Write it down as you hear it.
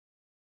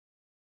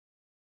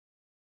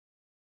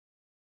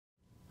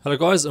Hello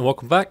guys and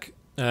welcome back.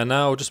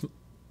 Now just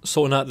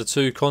sorting out the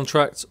two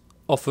contract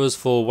offers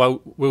for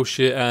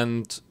Wilshere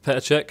and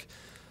Petr Cech,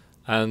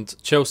 and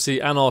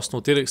Chelsea and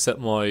Arsenal did accept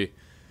my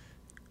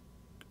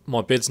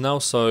bids now,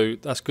 so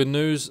that's good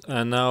news.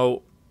 And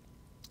now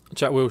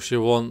Jack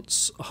Wilshere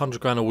wants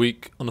 100 grand a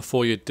week on a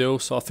 4-year deal,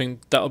 so I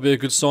think that'll be a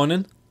good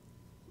signing.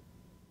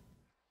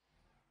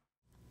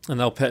 And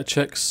now Petr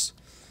Cech's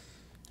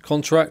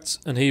contract,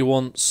 and he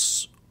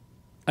wants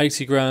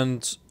 80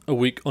 grand a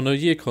week on a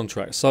year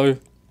contract. So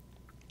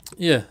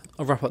yeah,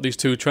 I'll wrap up these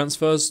two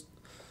transfers.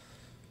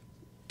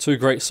 Two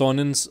great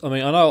signings. I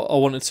mean, I know I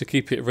wanted to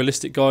keep it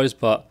realistic, guys,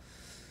 but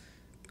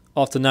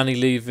after Nani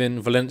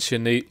leaving, Valencia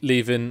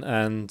leaving,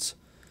 and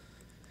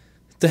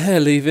De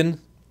Gea leaving,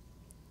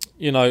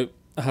 you know,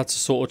 I had to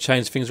sort of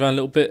change things around a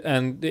little bit.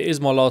 And it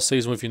is my last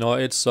season with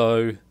United,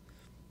 so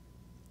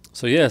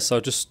yeah, so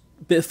just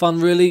a bit of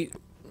fun, really.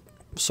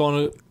 Sign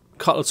a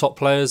couple of top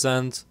players,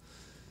 and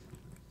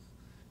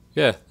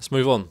yeah, let's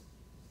move on.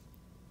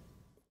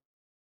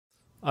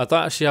 I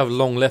don't actually have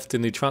long left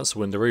in the transfer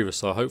window either,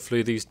 so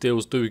hopefully these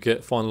deals do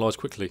get finalised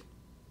quickly.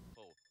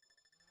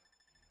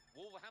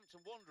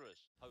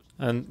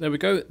 And there we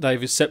go,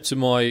 they've accepted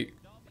my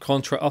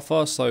contract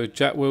offer, so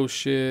Jack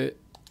Wilshere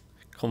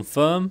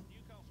confirm,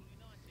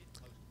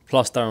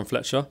 plus Darren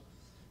Fletcher,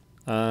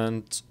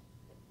 and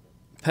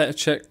Petr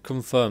Cech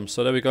confirm.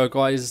 So there we go,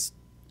 guys.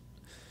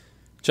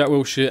 Jack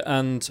Wilshere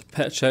and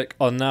Petr Cech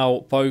are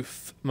now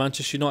both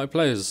Manchester United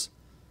players.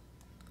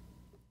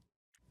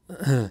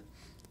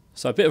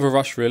 So a bit of a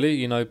rush, really,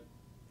 you know,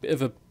 bit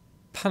of a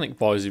panic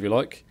buys, if you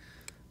like.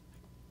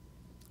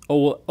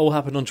 All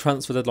happened on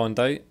transfer deadline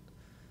day,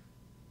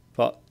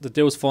 but the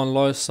deal's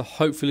finalised, so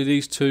hopefully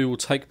these two will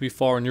take me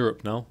far in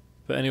Europe now.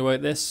 But anyway,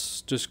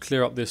 let's just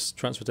clear up this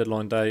transfer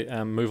deadline day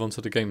and move on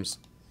to the games.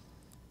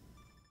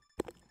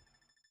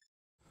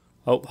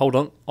 Oh, hold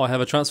on, I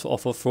have a transfer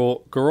offer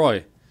for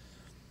Garay.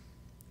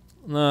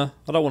 Nah,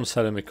 I don't want to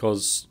sell him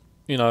because,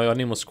 you know, I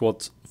need my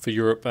squad for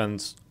Europe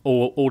and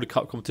all the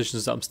cup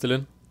competitions that I'm still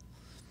in.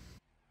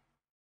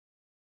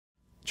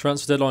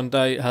 Transfer deadline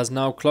day has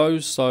now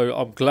closed, so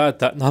I'm glad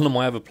that none of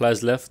my other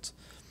players left.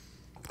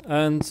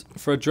 And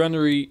for a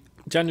January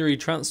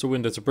transfer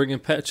window to bring in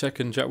Petr Cech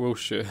and Jack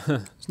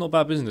Wilshere, it's not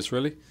bad business,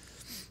 really.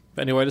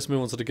 But anyway, let's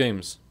move on to the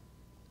games.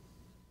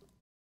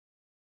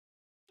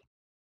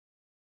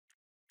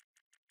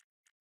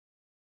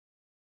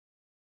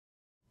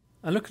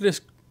 And look at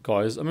this,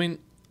 guys. I mean,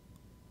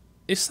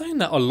 it's saying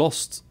that I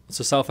lost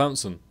to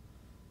Southampton,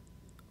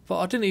 but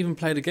I didn't even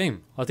play the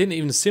game. I didn't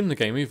even sim the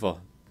game either.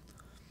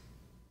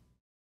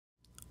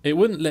 It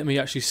wouldn't let me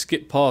actually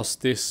skip past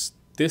this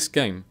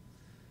game.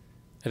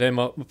 And then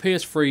my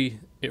PS3,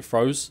 it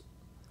froze.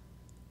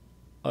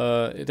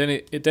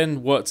 It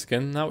then worked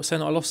again. Now it's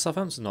saying I lost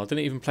Southampton. I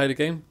didn't even play the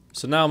game.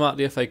 So now I'm out of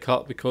the FA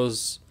Cup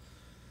because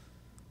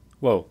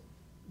my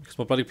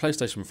bloody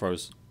PlayStation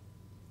froze.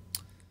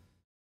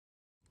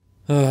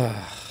 But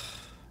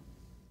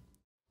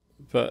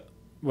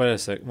wait a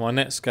sec. My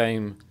next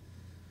game,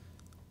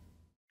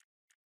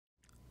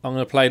 I'm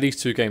going to play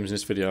these two games in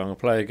this video. I'm going to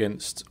play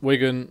against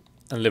Wigan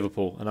and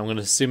Liverpool, and I'm going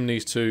to sim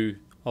these two.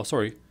 Oh,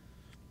 sorry.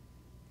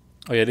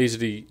 Oh yeah, these are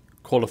the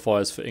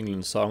qualifiers for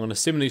England. So I'm going to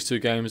sim these two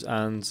games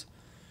and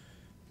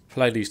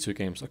play these two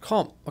games. I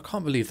can't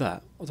believe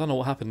that. I don't know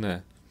what happened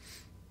there.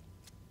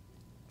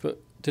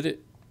 But did it?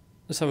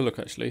 Let's have a look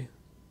actually.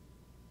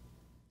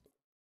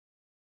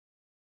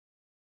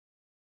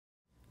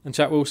 And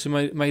Jack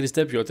Wilshere made his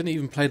debut. I didn't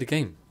even play the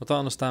game. I don't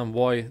understand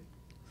why.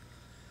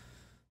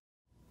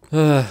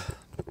 There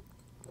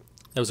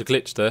was a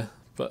glitch there.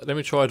 But let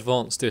me try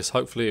advance this.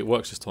 Hopefully it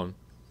works this time.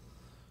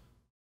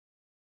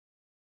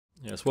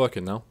 Yeah, it's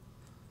working now.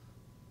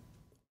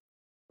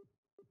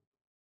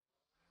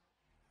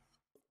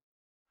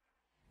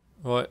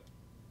 Right,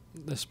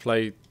 let's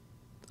play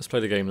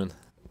the game then.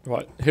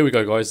 Right, here we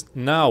go, guys.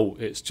 Now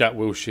it's Jack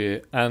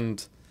Wilshere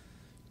and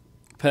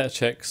Petr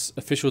Cech's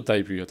official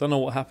debut. I don't know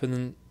what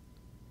happened.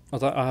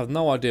 I have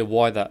no idea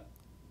why that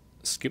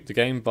skipped the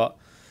game, but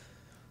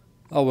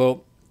oh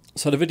well.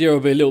 So the video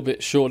will be a little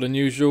bit shorter than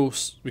usual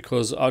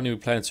because I only be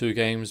playing 2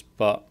 games,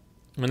 but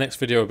my next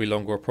video will be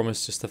longer, I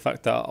promise. Just the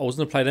fact that I was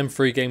going to play them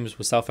 3 games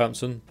with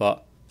Southampton, but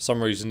for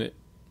some reason it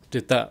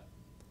did that.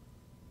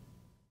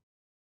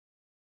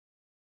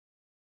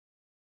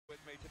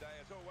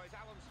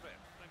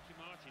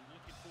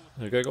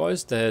 There we go,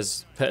 guys.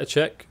 There's Petr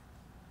Cech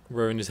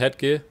wearing his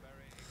headgear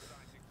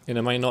in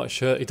a Man United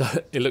shirt.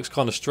 It looks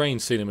kind of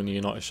strange seeing him in a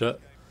United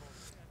shirt.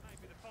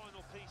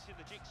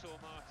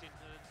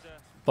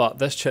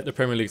 But let's check the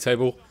Premier League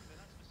table.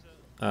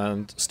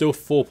 And still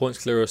 4 points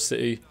clear of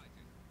City.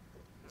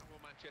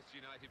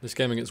 This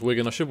game against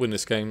Wigan, I should win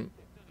this game.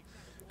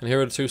 And here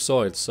are the two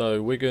sides.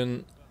 So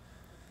Wigan,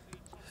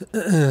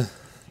 they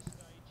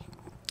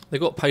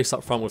got pace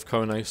up front with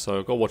Kone, so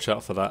I've got to watch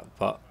out for that.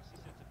 But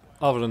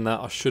other than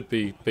that, I should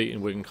be beating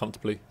Wigan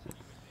comfortably.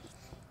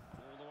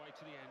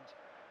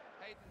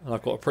 And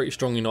I've got a pretty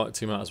strong United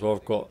team out as well.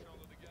 I've got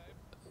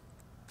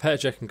Petr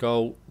Cech in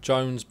goal,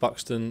 Jones,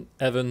 Buxton,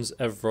 Evans,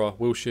 Evra,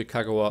 Wilshere,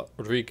 Kagawa,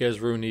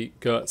 Rodriguez, Rooney,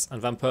 Gertz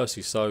and Van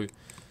Persie. So,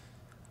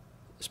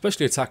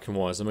 especially attacking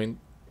wise, I mean,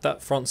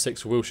 that front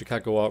six of Wilshere,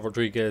 Kagawa,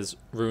 Rodriguez,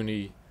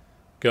 Rooney,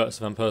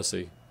 Gertz and Van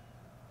Persie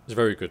is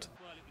very good.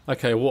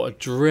 Okay, what a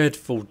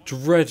dreadful,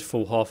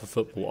 dreadful half of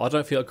football. I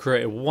don't think I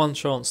created one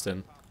chance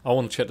then. I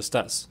want to check the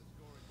stats.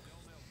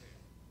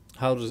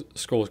 How does the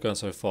scores going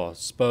so far?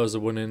 Spurs are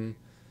winning,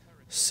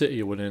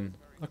 City are winning.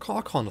 I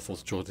can't afford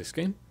to draw this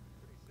game.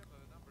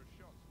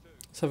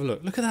 Let's have a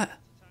look. Look at that.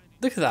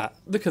 Look at that.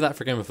 Look at that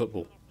for a game of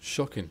football.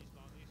 Shocking.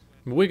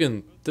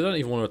 Wigan, they don't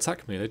even want to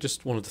attack me. They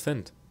just want to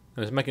defend.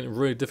 And it's making it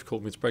really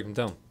difficult for me to break them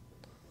down.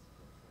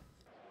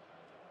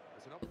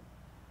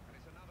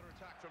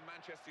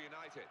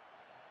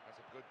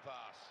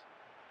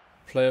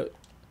 Play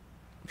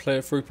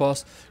it through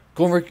pass.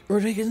 Go on,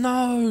 Rodriguez.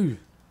 No!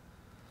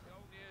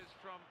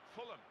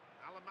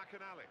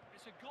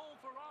 It's a goal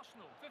for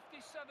Arsenal.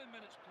 57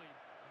 minutes played.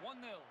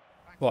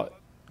 1-0. Right,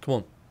 come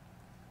on.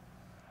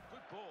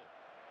 Good ball.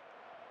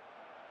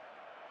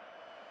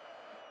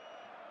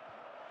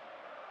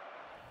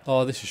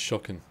 Oh, this is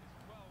shocking.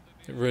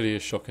 It really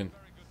is shocking.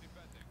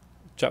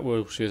 Jack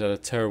Wilshere's had a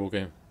terrible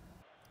game.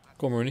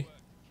 Go on, Rooney.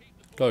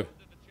 Go.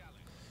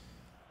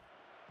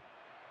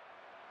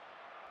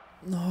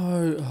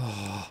 No.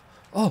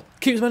 Oh,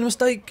 keeper's made a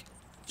mistake.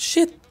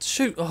 Shit.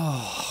 Shoot.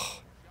 Oh.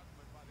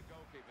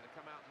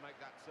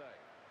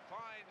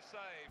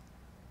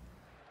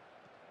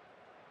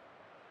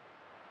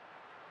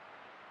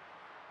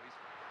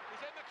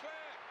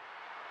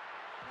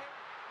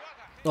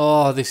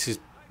 Oh, this is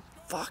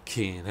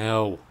fucking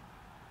hell.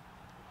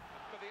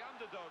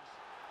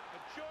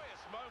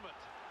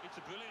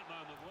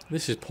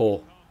 This is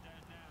poor.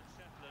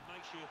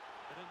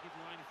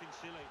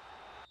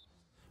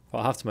 But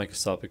I have to make a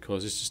sub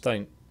because this just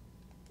ain't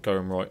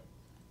going right.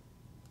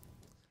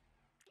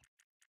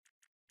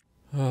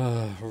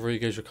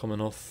 Rodriguez are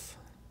coming off.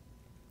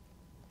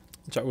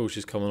 Jack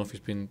Wilshere's coming off. He's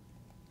been,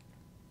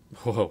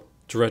 whoa,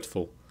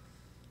 dreadful.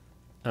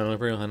 And I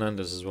bring on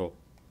Hernandez as well.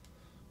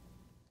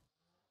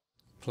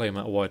 Play him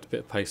out wide, a bit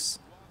of pace.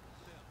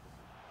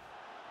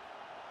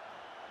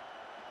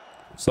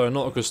 So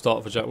not a good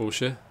start for Jack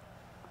Wilshere.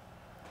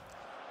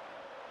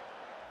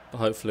 But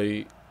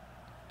hopefully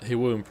he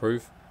will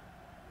improve.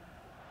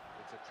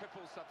 It's a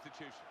triple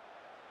substitution.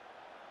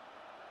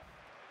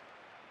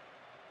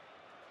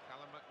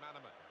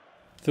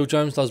 Phil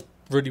Jones does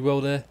really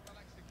well there.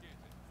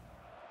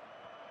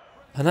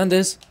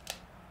 Hernandez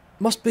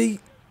must be.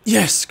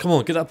 Yes, come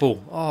on, get that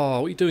ball. Oh,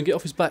 what are you doing? Get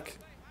off his back.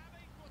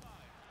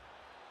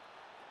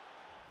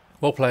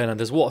 Well played,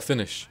 Hernandez. What a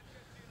finish.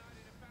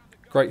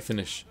 Great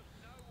finish.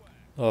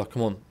 Oh,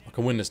 come on. I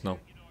can win this now.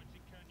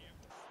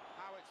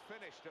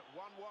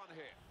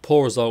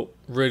 Poor result.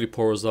 Really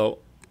poor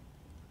result.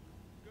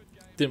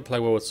 Didn't play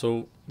well at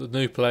all. The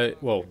new play,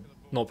 well,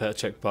 not Petr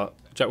Cech, but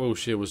Jack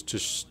Wilshere was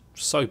just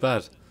so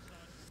bad.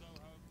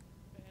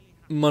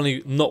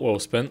 Money not well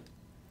spent.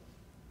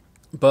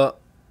 But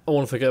I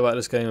want to forget about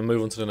this game and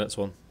move on to the next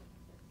one.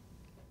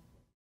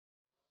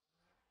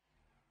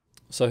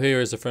 So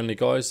here is the friendly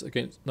guys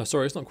against. No,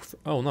 sorry, it's not.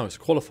 Oh no, it's a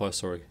qualifier.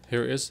 Sorry,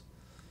 here it is.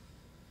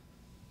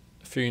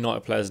 A few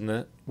United players in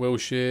there: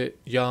 Wilshere,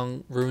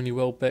 Young, Rooney,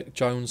 Welbeck,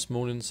 Jones,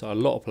 Smalling. So a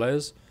lot of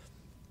players.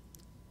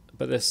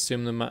 But let's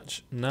sim the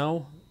match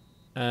now,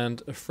 and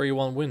a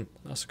 3-1 win.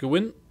 That's a good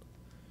win.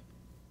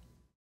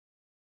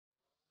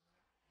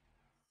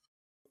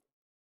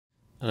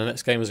 And the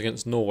next game is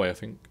against Norway, I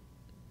think.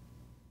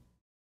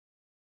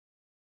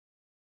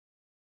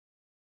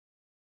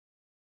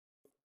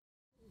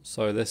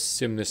 So let's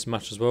sim this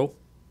match as well.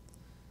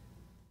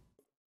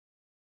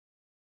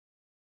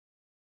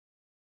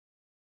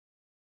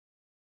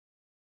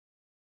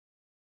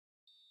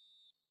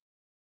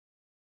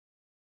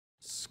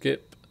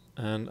 Skip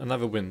and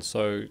another win.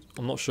 So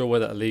I'm not sure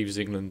where that leaves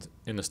England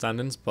in the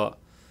standings, but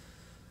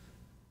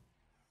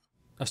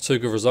that's two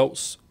good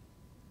results.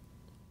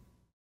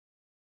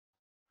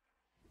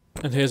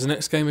 And here's the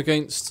next game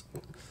against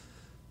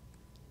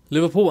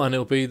Liverpool, and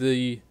it'll be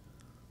the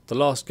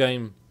last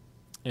game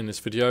in this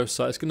video,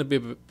 so it's going to be a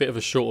bit of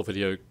a shorter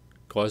video,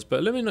 guys.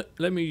 But let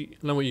me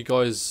know what you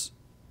guys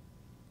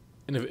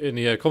in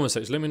the comment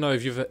section. Let me know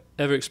if you've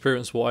ever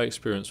experienced what I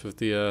experienced with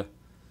the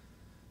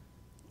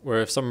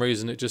where for some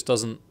reason it just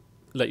doesn't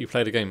let you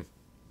play the game.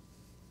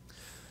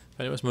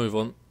 Anyway, let's move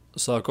on.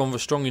 So I've gone with a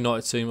strong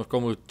United team. I've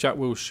gone with Jack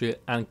Wilshere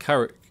and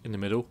Carrick in the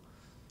middle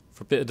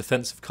for a bit of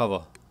defensive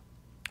cover,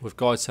 with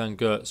Gaetan,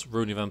 Gertz,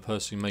 Rooney, Van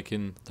Persie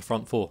making the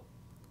front four.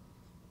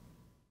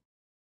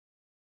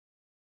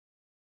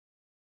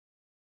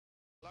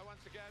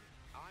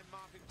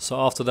 So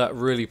after that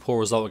really poor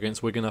result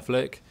against Wigan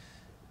Athletic,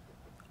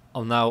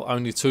 I'm now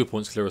only 2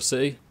 points clear of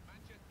City.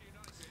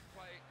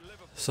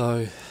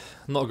 So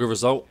not a good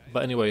result.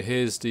 But anyway,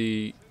 here's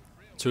the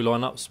two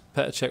lineups: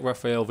 Petr Cech,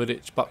 Raphael,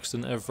 Vidic,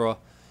 Buxton, Evra,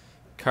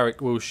 Carrick,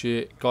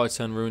 Wilshere,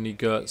 Gaetan, Rooney,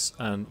 Gertz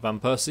and Van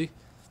Persie.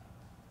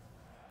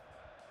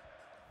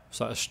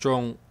 So a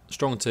strong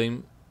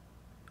team,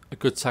 a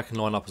good attacking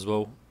lineup as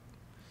well.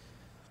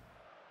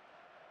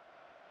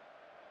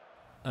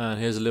 And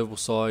here's a Liverpool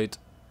side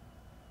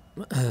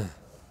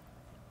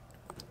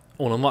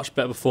on a much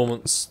better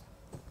performance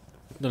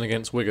than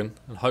against Wigan,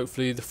 and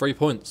hopefully the 3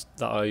 points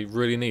that I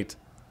really need.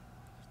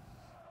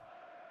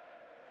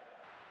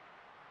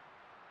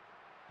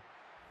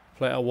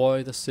 Play it out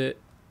wide, that's it.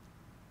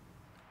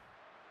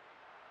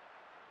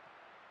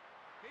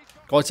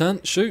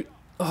 Gaitan, shoot.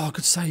 Oh,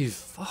 good save.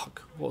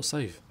 Fuck, what a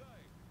save.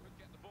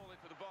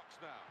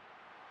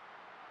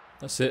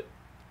 That's it.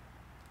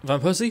 Van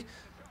Persie,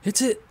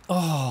 hit it.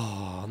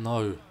 Oh,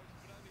 no.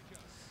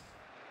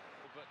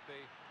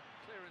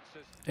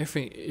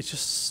 Everything, it's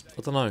just,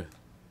 I don't know.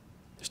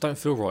 Just don't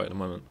feel right at the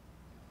moment.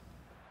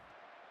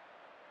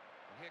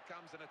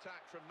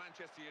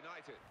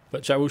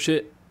 But Jack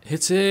Wilshere,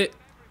 hit it.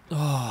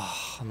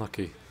 Oh,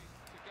 unlucky.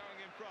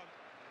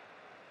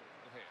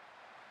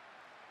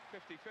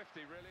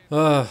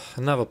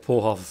 Another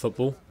poor half of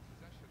football.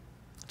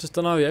 Just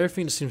don't know,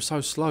 everything just seems so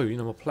slow. You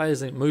know, my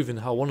players ain't moving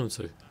how I want them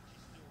to.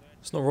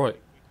 It's not right.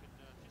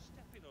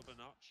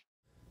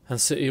 And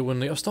City are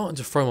winning. I'm starting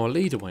to throw my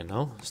lead away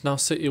now. It's now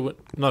City.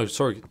 No,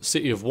 sorry,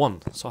 City have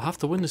won. So I have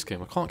to win this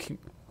game. I can't keep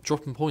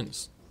dropping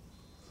points.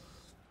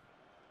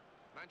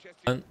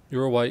 And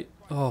you're away.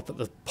 Oh, but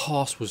the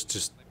pass was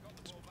just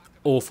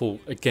awful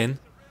again.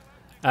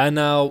 And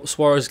now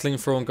Suarez clean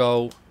through on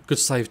goal. Good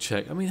save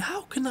check. I mean,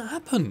 how can that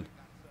happen?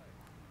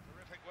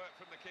 Terrific work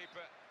from the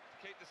keeper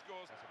to keep the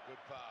scores. That's a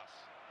good pass.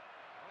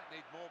 Might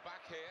need more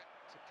back here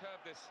to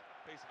curb this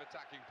piece of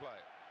attacking play.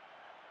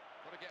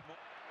 Got to get more.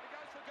 He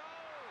goes for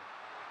goal.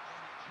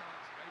 Any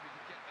chance maybe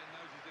to get their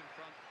noses in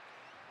front.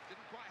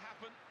 Didn't quite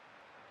happen.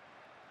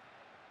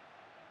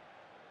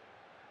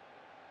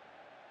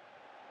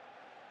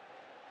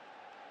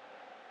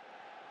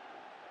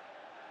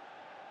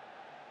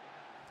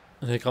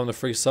 And here come the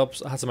 3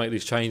 subs. I had to make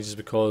these changes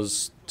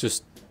because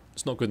just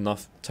it's not good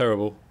enough.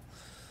 Terrible.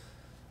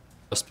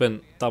 I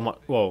spent that much.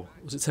 Well,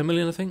 was it 10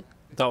 million? I think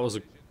that was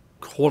a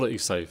quality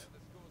save.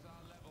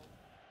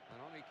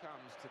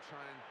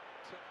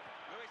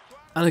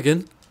 And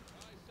again,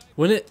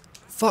 win it.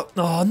 Fuck.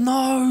 Oh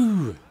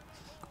no.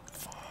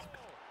 Fuck.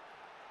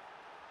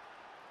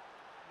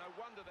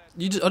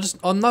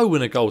 I know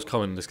when a goal's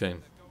coming in this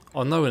game.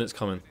 I know when it's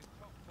coming.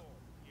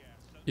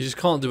 You just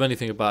can't do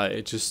anything about it.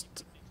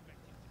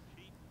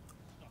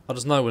 I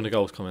just know when the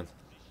goal's coming.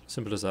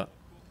 Simple as that.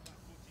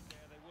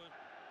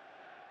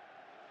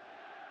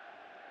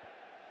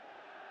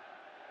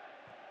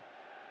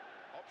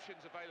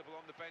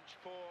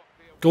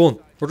 Go on,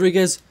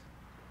 Rodriguez.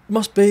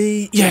 Must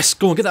be. Yes,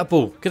 go on, get that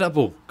ball. Get that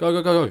ball. Go,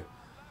 go, go, go.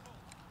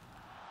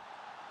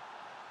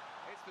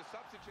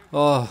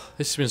 Oh,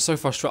 this has been so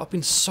frustrating. I've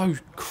been so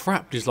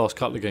crap these last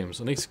couple of games.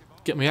 I need to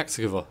get my act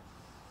together.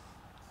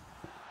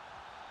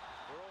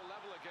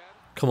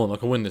 Come on, I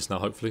can win this now,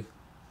 hopefully.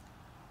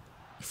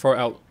 Throw it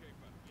out.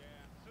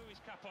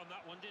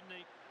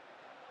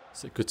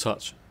 It's a good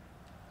touch.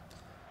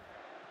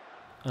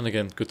 And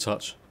again, good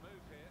touch.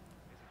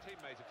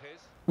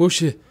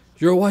 Wilshere,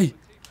 you're away.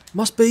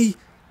 Must be.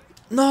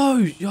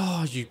 No!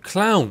 Oh, you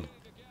clown.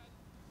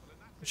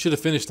 Should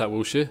have finished that,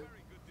 Wilshere.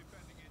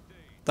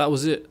 That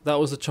was it. That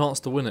was the chance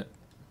to win it.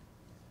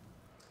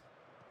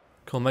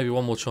 Come on, maybe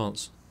one more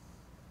chance.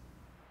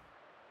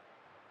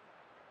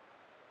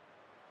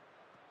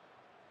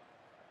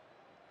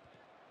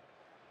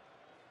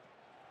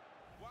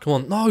 Come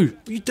on. No!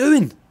 What are you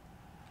doing?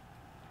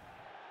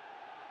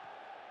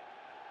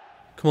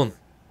 Come on.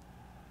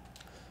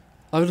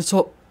 Over the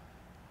top.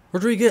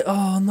 Rodriguez.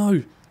 Oh,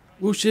 no.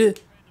 Wilshere.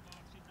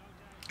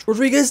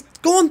 Rodriguez.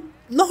 Go on.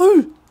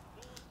 No!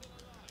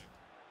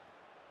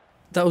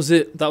 That was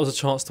it. That was a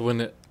chance to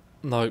win it.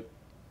 No.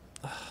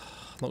 I'm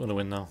not going to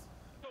win now.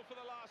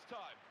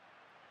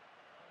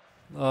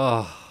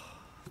 Ah,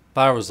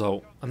 bad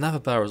result. Another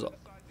bad result.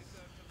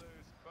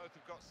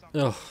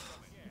 Ugh.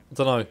 I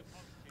don't know.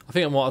 I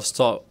think I might have to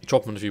start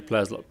dropping a few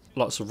players like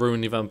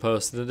Rooney, Van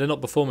Persie. They're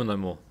not performing no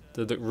more.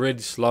 They look really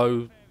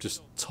slow,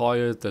 just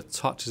tired. Their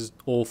touch is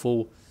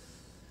awful.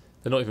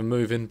 They're not even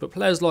moving. But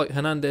players like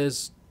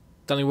Hernandez,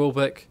 Danny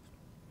Welbeck,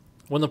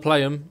 when they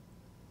play them,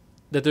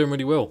 they're doing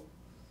really well.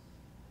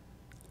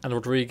 And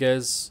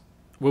Rodriguez,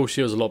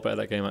 Wilshere was a lot better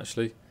that game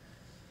actually.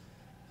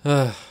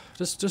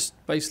 Just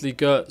basically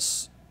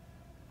Gertz,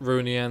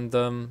 Rooney, and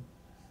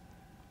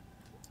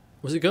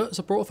was it Gertz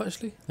I brought off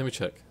actually? Let me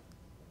check.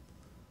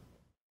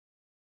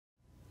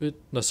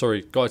 No,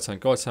 sorry, Gaitan.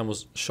 Gaitan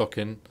was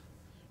shocking.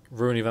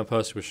 Rooney, Van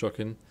Persie was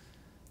shocking.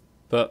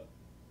 But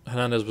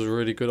Hernandez was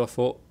really good, I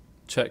thought.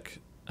 Czech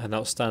had an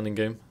outstanding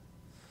game.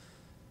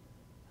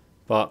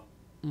 But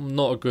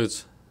not a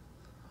good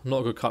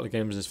couple of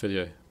games in this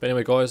video. But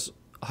anyway, guys,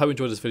 I hope you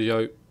enjoyed this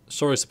video.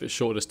 Sorry it's a bit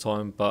short this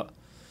time, but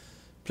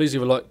please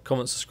leave a like,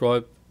 comment,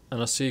 subscribe,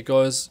 and I'll see you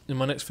guys in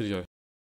my next video.